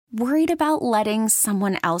Worried about letting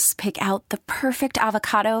someone else pick out the perfect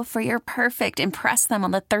avocado for your perfect impress them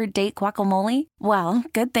on the third date guacamole? Well,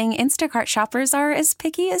 good thing Instacart shoppers are as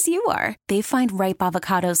picky as you are. They find ripe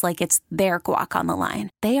avocados like it's their guac on the line.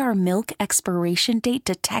 They are milk expiration date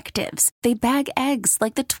detectives. They bag eggs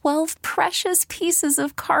like the 12 precious pieces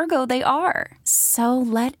of cargo they are. So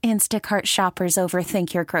let Instacart shoppers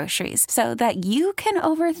overthink your groceries so that you can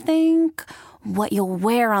overthink what you'll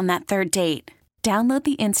wear on that third date. Download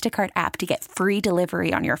the Instacart app to get free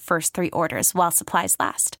delivery on your first 3 orders while supplies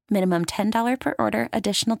last. Minimum $10 per order.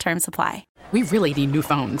 Additional terms apply. We really need new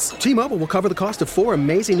phones. T-Mobile will cover the cost of 4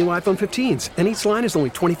 amazing new iPhone 15s, and each line is only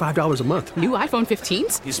 $25 a month. New iPhone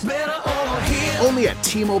 15s? It's better over here. Only at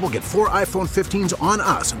T-Mobile, get 4 iPhone 15s on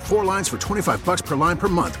us and 4 lines for $25 per line per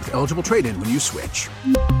month with eligible trade-in when you switch.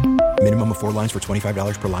 Minimum of 4 lines for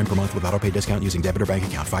 $25 per line per month with autopay discount using debit or bank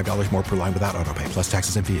account. $5 more per line without autopay, plus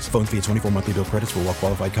taxes and fees. Phone fee at 24 monthly bill credits for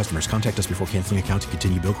well-qualified customers. Contact us before canceling account to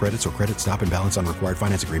continue bill credits or credit stop and balance on required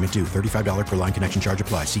finance agreement due. $35 per line connection charge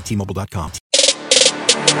applies. See T-Mobile.com.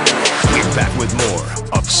 We're back with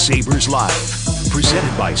more of Sabres Live.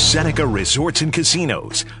 Presented by Seneca Resorts and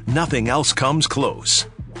Casinos. Nothing else comes close.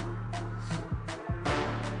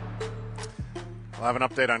 We'll have an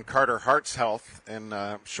update on Carter Hart's health in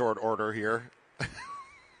short order here.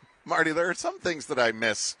 Marty, there are some things that I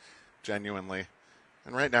miss, genuinely.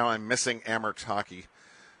 And right now I'm missing Amerks hockey.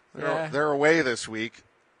 They're away this week,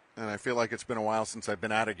 and I feel like it's been a while since I've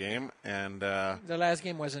been at a game. And the last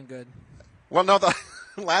game wasn't good. Well, no, the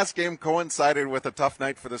last game coincided with a tough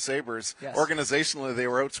night for the Sabres. Yes. Organizationally, they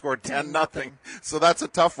were outscored 10-0. So that's a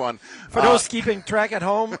tough one. For those keeping track at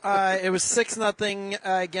home, it was 6-0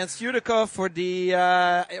 against Utica for the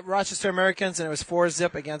Rochester Americans, and it was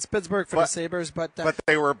 4-0 against Pittsburgh for the Sabres. But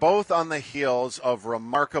they were both on the heels of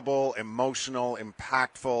remarkable, emotional,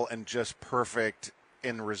 impactful, and just perfect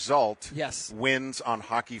in result wins on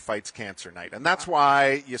Hockey Fights Cancer Night. And that's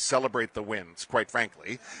why you celebrate the wins, quite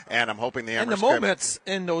frankly. And I'm hoping the Amerks... And the moments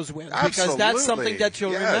in those wins. Absolutely. Because that's something that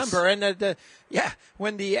you'll remember. And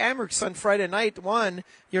when the Amerks on Friday night won,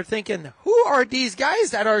 you're thinking, who are these guys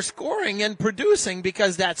that are scoring and producing?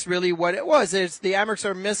 Because that's really what it was. The Amerks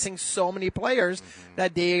are missing so many players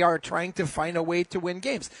that they are trying to find a way to win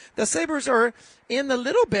games. The Sabres are in a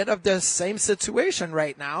little bit of the same situation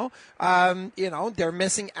right now. They're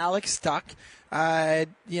missing Alex Stuck. They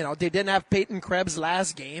didn't have Peyton Krebs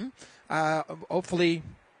last game. Hopefully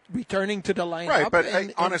returning to the lineup. Right,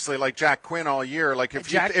 but honestly, like Jack Quinn all year, like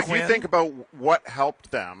if you think about what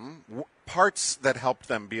helped them, parts that helped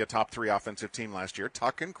them be a top 3 offensive team last year,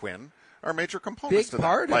 Tuck and Quinn are major components to that. Big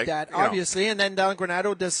part of that, obviously. And then Don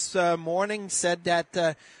Granato this morning said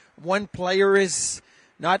that one player is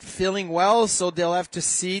not feeling well, so they'll have to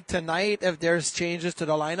see tonight if there's changes to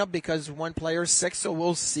the lineup because one player's sick, so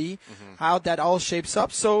we'll see how that all shapes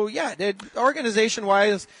up. So,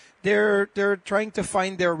 organization-wise, they're trying to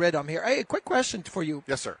find their rhythm here. Hey, a quick question for you.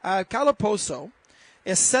 Yes, sir. Calaposo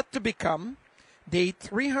is set to become the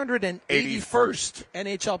 381st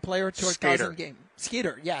NHL player to 1,000 game.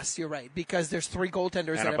 Skater, yes, you're right, because there's 3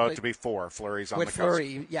 goaltenders. And about to be 4. Fleury's on the cusp. With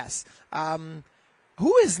Fleury, yes.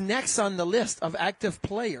 Who is next on the list of active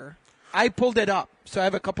player? I pulled it up, so I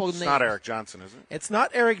have a couple of names. It's not Eric Johnson, is it? It's not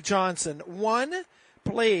Eric Johnson. One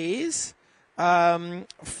plays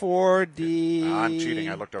for the... I'm cheating.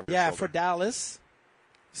 I looked over his shoulder. For Dallas.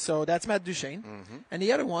 So that's Matt Duchene. And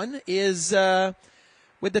the other one is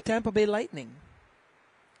with the Tampa Bay Lightning.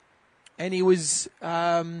 And he was...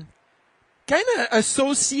 kind of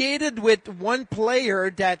associated with one player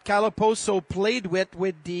that Calaposo played with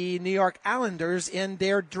the New York Islanders in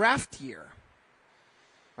their draft year.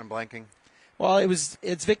 I'm blanking. Well,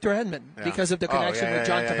 it's Victor Hedman because of the connection with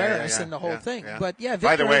John Tavares and the whole thing. Yeah. But Victor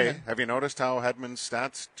By the way, Hedman. have you noticed how Hedman's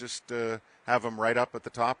stats just have him right up at the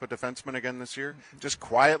top of defensemen again this year? Just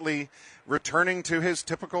quietly returning to his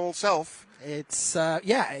typical self. It's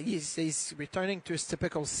he's returning to his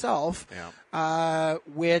typical self,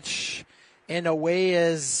 which in a way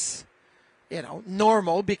is,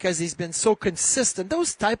 normal because he's been so consistent.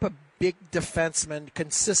 Those type of big defensemen,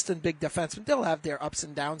 consistent big defensemen, they'll have their ups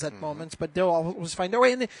and downs at moments, but they'll always find their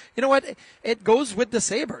way. And you know what? It goes with the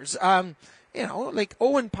Sabres. Like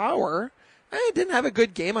Owen Power, I didn't have a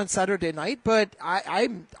good game on Saturday night, but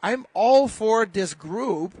I'm all for this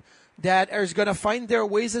group that is going to find their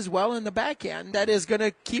ways as well in the back end, that is going to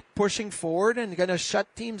keep pushing forward and going to shut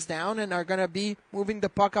teams down and are going to be moving the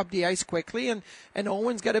puck up the ice quickly. And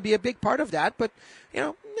Owen's got to be a big part of that. But,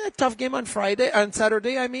 a tough game on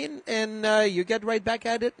Saturday, and you get right back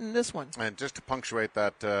at it in this one. And just to punctuate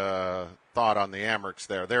that thought on the Amherst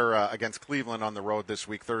there, they're against Cleveland on the road this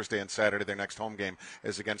week, Thursday and Saturday. Their next home game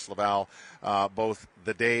is against Laval, both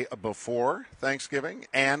the day before Thanksgiving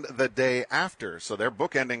and the day after. So they're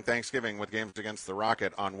bookending Thanksgiving with games against the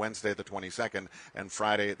Rocket on Wednesday the 22nd and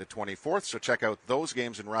Friday the 24th. So check out those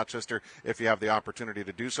games in Rochester if you have the opportunity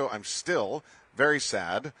to do so. I'm still very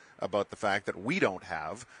sad about the fact that we don't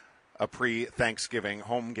have a pre-Thanksgiving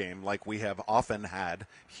home game like we have often had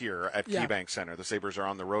here at KeyBank Center. The Sabres are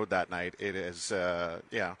on the road that night. It is,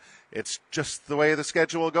 it's just the way the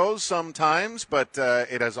schedule goes sometimes, but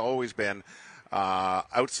it has always been,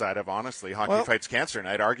 outside of, honestly, Hockey Fights Cancer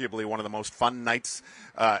Night, arguably one of the most fun nights,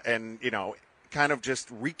 and, kind of just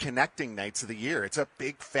reconnecting nights of the year. It's a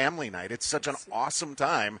big family night. It's such an awesome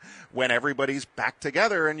time when everybody's back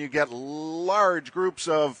together and you get large groups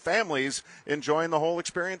of families enjoying the whole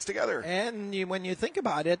experience together. And when you think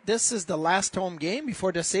about it, this is the last home game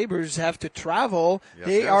before the Sabres have to travel.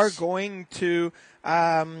 They are going to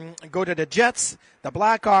go to the Jets, the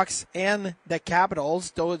Blackhawks, and the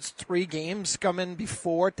Capitals. Those 3 games coming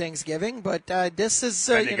before Thanksgiving. But this is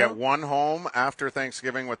and you get one home after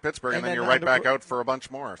Thanksgiving with Pittsburgh, and then you're right back out for a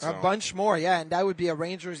bunch more. So. A bunch more, yeah. And that would be a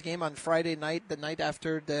Rangers game on Friday night, the night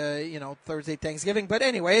after the Thursday Thanksgiving. But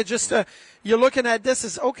anyway, it's just you're looking at this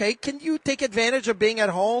as, okay, can you take advantage of being at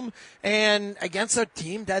home and against a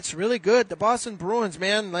team that's really good? The Boston Bruins,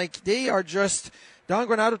 man, they are just. Don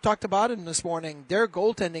Granato talked about it this morning. Their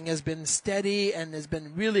goaltending has been steady and has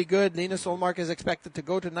been really good. Linus Ullmark is expected to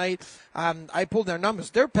go tonight. I pulled their numbers.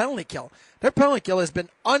 Their penalty kill has been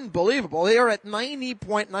unbelievable. They are at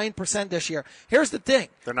 90.9% this year. Here's the thing.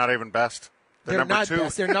 They're not even best. They're not number 2.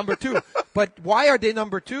 Best. They're number 2. But why are they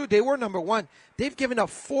number 2? They were number 1. They've given up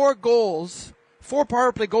 4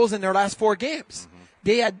 power play goals in their last 4 games.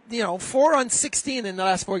 They had, 4 on 16 in the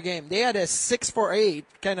last 4 games. They had a 6-for-8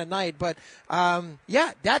 kind of night. But,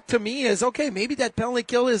 that to me is okay. Maybe that penalty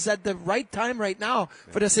kill is at the right time right now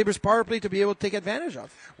for the Sabres power play to be able to take advantage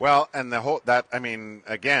of. Well, and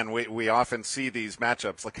again, we often see these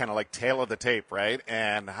matchups kind of like tail of the tape, right?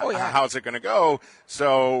 And how's it going to go?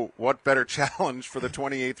 So what better challenge for the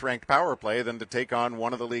 28th ranked power play than to take on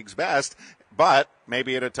one of the league's best? But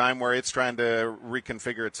maybe at a time where it's trying to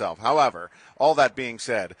reconfigure itself. However, all that being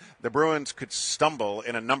said, the Bruins could stumble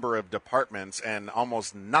in a number of departments, and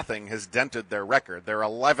almost nothing has dented their record. They're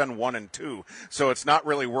 11-1-2, so it's not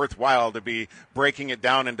really worthwhile to be breaking it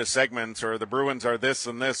down into segments, or the Bruins are this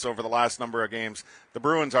and this over the last number of games. The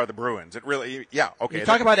Bruins are the Bruins. It really, okay. You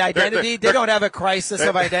talk about identity. They don't have a crisis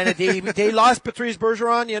of identity. They lost Patrice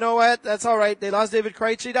Bergeron. You know what? That's all right. They lost David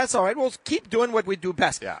Krejci. That's all right. We'll keep doing what we do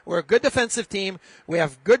best. Yeah. We're a good defensive team. We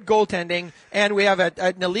have good goaltending, and we have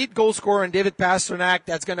an elite goal scorer in David Pastrnak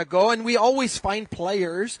that's going to go. And we always find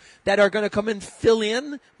players that are going to come and fill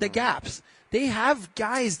in the gaps. They have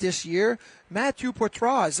guys this year. Matthew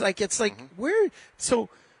Poitras.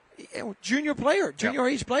 Junior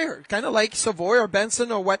age player, kind of like Savoy or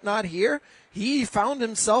Benson or whatnot here. He found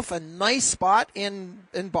himself a nice spot in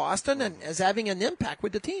Boston and is having an impact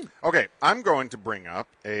with the team. Okay, I'm going to bring up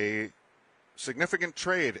a significant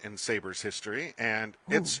trade in Sabres history and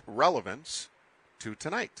its relevance to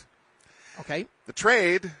tonight. Okay. The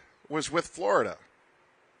trade was with Florida.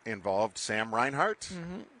 Involved Sam Reinhart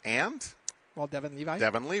and? Devin Levi.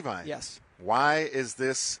 Devin Levi. Yes. Why is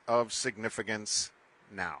this of significance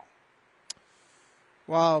now?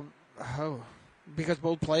 Well, because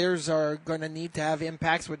both players are going to need to have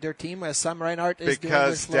impacts with their team, as Sam Reinhart is doing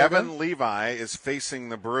with Florida. Because Devin Levi is facing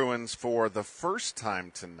the Bruins for the first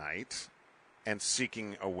time tonight and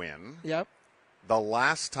seeking a win. Yep. The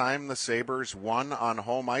last time the Sabres won on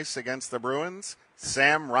home ice against the Bruins,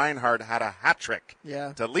 Sam Reinhart had a hat trick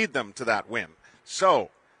to lead them to that win. So,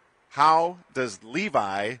 how does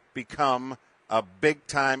Levi become a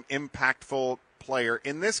big-time, impactful player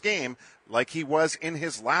in this game like he was in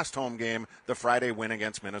his last home game, the Friday win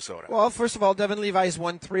against Minnesota? Well, first of all, Devin Levi's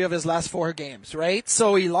won 3 of his last 4 games, right?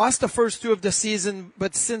 So he lost the first 2 of the season,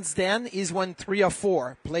 but since then he's won 3 of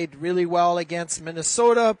 4. Played really well against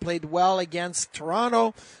Minnesota, played well against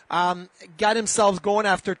Toronto, got himself going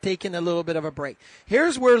after taking a little bit of a break.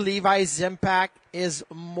 Here's where Levi's impact is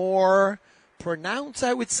more pronounced,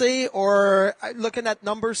 I would say, or looking at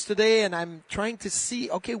numbers today, and I'm trying to see,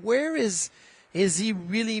 okay, where is he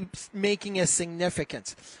really making a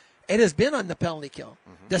significance? It has been on the penalty kill.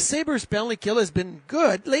 The Sabres penalty kill has been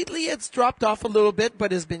good. Lately it's dropped off a little bit,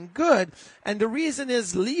 but has been good. And the reason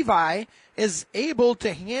is Levi is able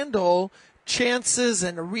to handle chances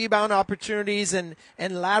and rebound opportunities and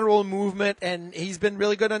lateral movement, and he's been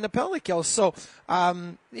really good on the penalty kills. So,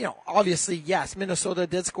 obviously, yes, Minnesota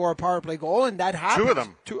did score a power play goal, and that happened. 2 of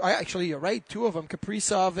them. Actually, you're right, 2 of them,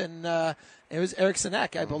 Kaprizov and it was Eriksson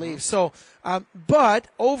Ek, I believe. So, but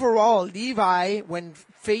overall, Levi, when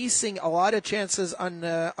facing a lot of chances on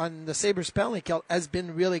the Sabres penalty kill, has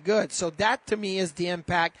been really good. So that, to me, is the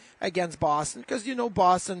impact against Boston, because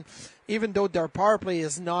Boston, even though their power play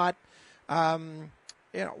is not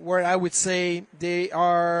where I would say they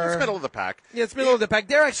are. It's middle of the pack. Yeah, it's middle of the pack.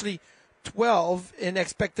 They're actually 12 in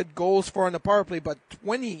expected goals for on the power play, but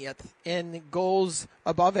 20th in goals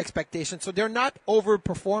above expectation. So they're not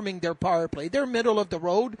overperforming their power play. They're middle of the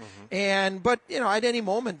road, but at any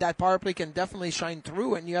moment that power play can definitely shine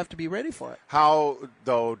through, and you have to be ready for it. How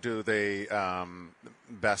though do they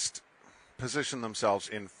best position themselves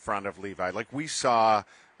in front of Levi? Like we saw.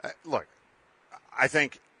 Look, I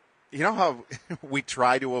think. You know how we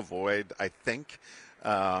try to avoid, I think,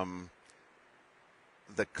 the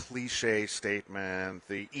cliche statement,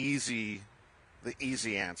 the easy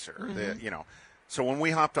answer. So when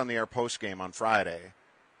we hopped on the air post game on Friday,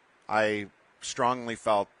 I strongly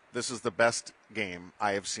felt this is the best game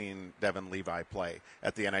I have seen Devin Levi play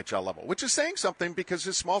at the NHL level, which is saying something because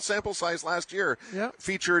his small sample size last year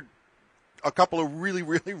featured a couple of really,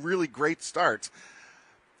 really, really great starts.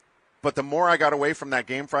 But the more I got away from that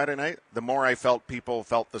game Friday night, the more I felt people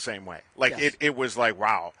felt the same way. Like it was like,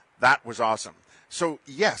 wow, that was awesome. So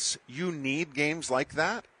yes, you need games like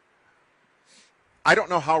that. I don't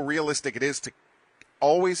know how realistic it is to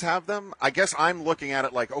always have them. I guess I'm looking at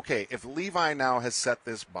it like, okay, if Levi now has set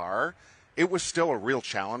this bar, it was still a real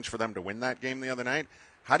challenge for them to win that game the other night.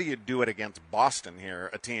 How do you do it against Boston here,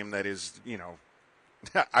 a team that is,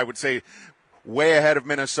 I would say way ahead of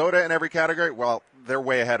Minnesota in every category? Well, they're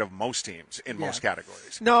way ahead of most teams in most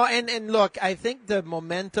categories. No, and look, I think the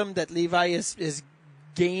momentum that Levi is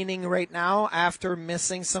gaining right now after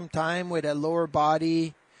missing some time with a lower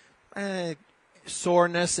body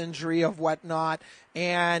soreness injury of whatnot,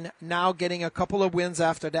 and now getting a couple of wins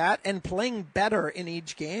after that and playing better in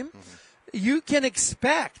each game, you can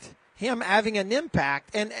expect him having an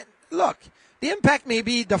impact. And look, the impact may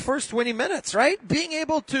be the first 20 minutes, right? Being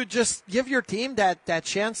able to just give your team that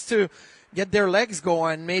chance to get their legs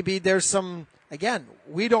going. Maybe there's some, again,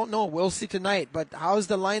 we don't know. We'll see tonight. But how's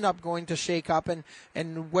the lineup going to shake up,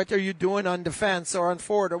 and what are you doing on defense or on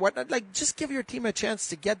forward or whatnot? Like, just give your team a chance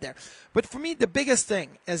to get there. But for me, the biggest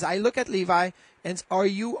thing is I look at Levi and are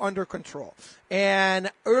you under control? And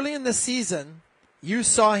early in the season, you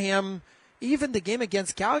saw him, even the game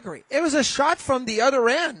against Calgary, it was a shot from the other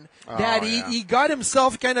end that he got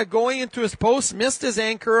himself kind of going into his post, missed his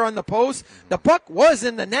anchor on the post. The puck was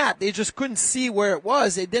in the net. They just couldn't see where it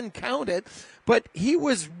was. They didn't count it. But he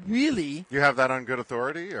was really... You have that on good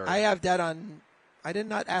authority? Or? I have that on... I did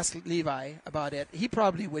not ask Levi about it. He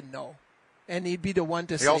probably would know. And he'd be the one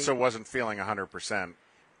to say... He also wasn't feeling 100%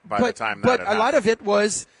 by the time that But it a lot of it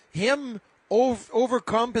was him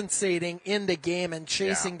overcompensating in the game and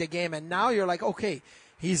chasing the game. And now you're like, okay,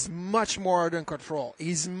 he's much more out in control.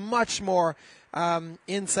 He's much more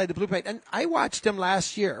inside the blue paint. And I watched him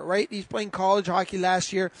last year, right? He's playing college hockey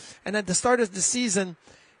last year. And at the start of the season,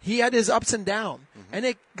 he had his ups and downs. And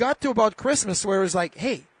it got to about Christmas where it was like,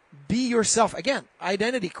 hey, be yourself. Again,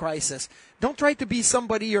 identity crisis. Don't try to be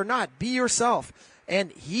somebody you're not. Be yourself.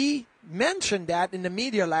 And he mentioned that in the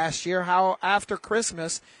media last year, how after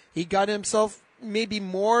Christmas he got himself maybe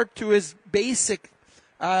more to his basic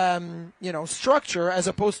structure as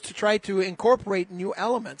opposed to try to incorporate new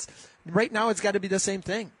elements. Right now it's got to be the same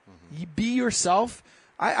thing. You be yourself.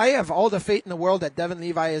 I have all the faith in the world that Devin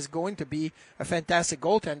Levi is going to be a fantastic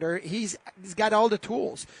goaltender. He's got all the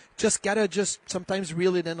tools. Just got to sometimes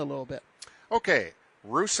reel it in a little bit. Okay,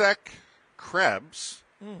 Rusek, Krebs,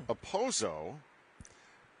 Opozo,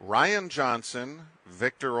 Ryan Johnson,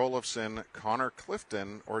 Victor Olofsson, Connor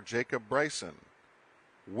Clifton, or Jacob Bryson.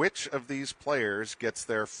 Which of these players gets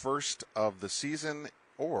their first of the season,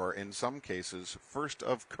 or in some cases, first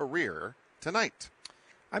of career tonight?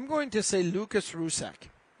 I'm going to say Lucas Rusek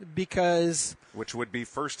because... Which would be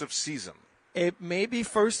first of season. It may be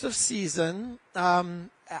first of season.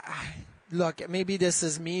 Look, maybe this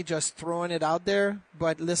is me just throwing it out there,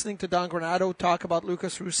 but listening to Don Granato talk about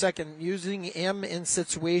Lucas Rusek and using him in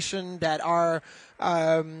situations that are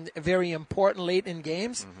very important late in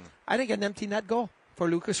games, I think an empty net goal for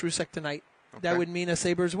Lucas Rusek tonight. Okay. That would mean a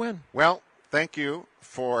Sabres win. Well, thank you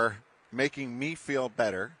for making me feel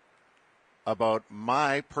better about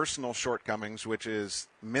my personal shortcomings, which is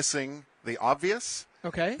missing the obvious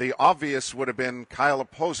Okay. The obvious would have been Kyle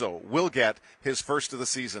Oposo will get his first of the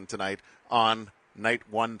season tonight on night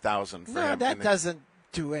 1,000 for him. No, that doesn't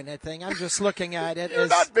do anything. I'm just looking at it. You're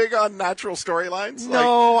not big on natural storylines?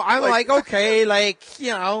 No, I'm like, okay,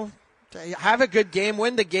 have a good game,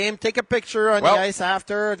 win the game, take a picture on the ice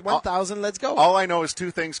after 1,000, let's go. All I know is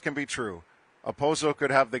two things can be true. Oposo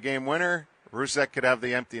could have the game winner, Rusek could have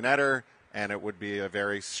the empty netter, and it would be a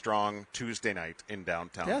very strong Tuesday night in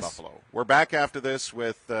downtown Buffalo. We're back after this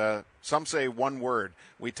with, some say one word.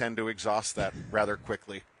 We tend to exhaust that rather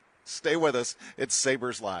quickly. Stay with us. It's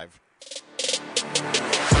Sabres Live.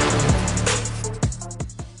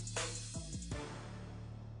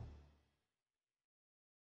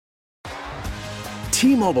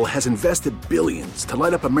 T-Mobile has invested billions to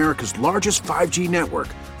light up America's largest 5G network,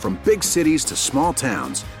 from big cities to small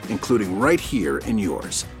towns, including right here in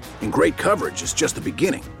yours. And great coverage is just the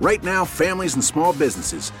beginning. Right now, families and small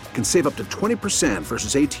businesses can save up to 20%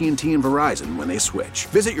 versus AT&T and Verizon when they switch.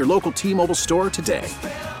 Visit your local T-Mobile store today.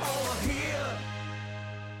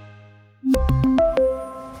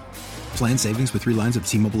 Plan savings with 3 lines of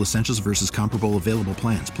T-Mobile Essentials versus comparable available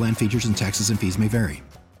plans. Plan features and taxes and fees may vary.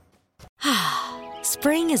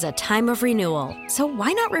 Spring is a time of renewal, so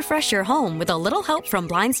why not refresh your home with a little help from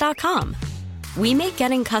Blinds.com? We make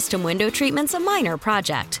getting custom window treatments a minor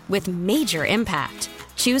project with major impact.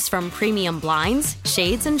 Choose from premium blinds,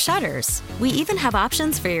 shades, and shutters. We even have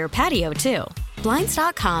options for your patio, too.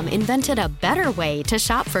 Blinds.com invented a better way to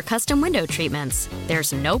shop for custom window treatments.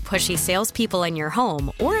 There's no pushy salespeople in your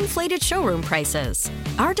home or inflated showroom prices.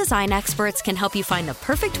 Our design experts can help you find the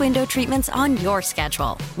perfect window treatments on your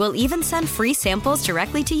schedule. We'll even send free samples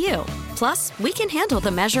directly to you. Plus, we can handle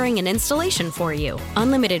the measuring and installation for you.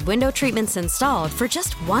 Unlimited window treatments installed for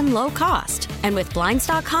just one low cost. And with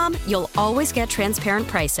Blinds.com, you'll always get transparent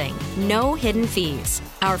pricing. No hidden fees.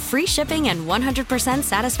 Our free shipping and 100%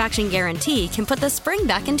 satisfaction guarantee can put the spring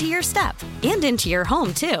back into your step and into your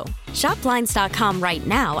home, too. Shop Blinds.com right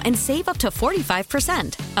now and save up to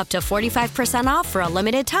 45%. Up to 45% off for a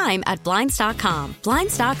limited time at Blinds.com.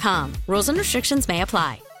 Blinds.com. Rules and restrictions may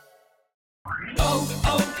apply.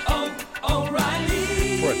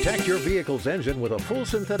 O'Reilly. Protect your vehicle's engine with a full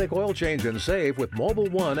synthetic oil change and save with Mobil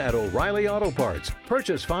 1 at O'Reilly Auto Parts.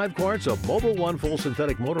 Purchase 5 quarts of Mobil 1 full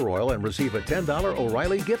synthetic motor oil and receive a $10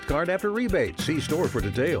 O'Reilly gift card after rebate. See store for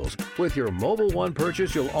details. With your Mobil 1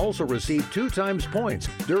 purchase, you'll also receive 2 times points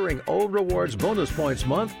during O Rewards Bonus Points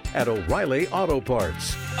Month at O'Reilly Auto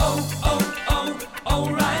Parts.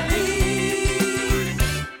 O'Reilly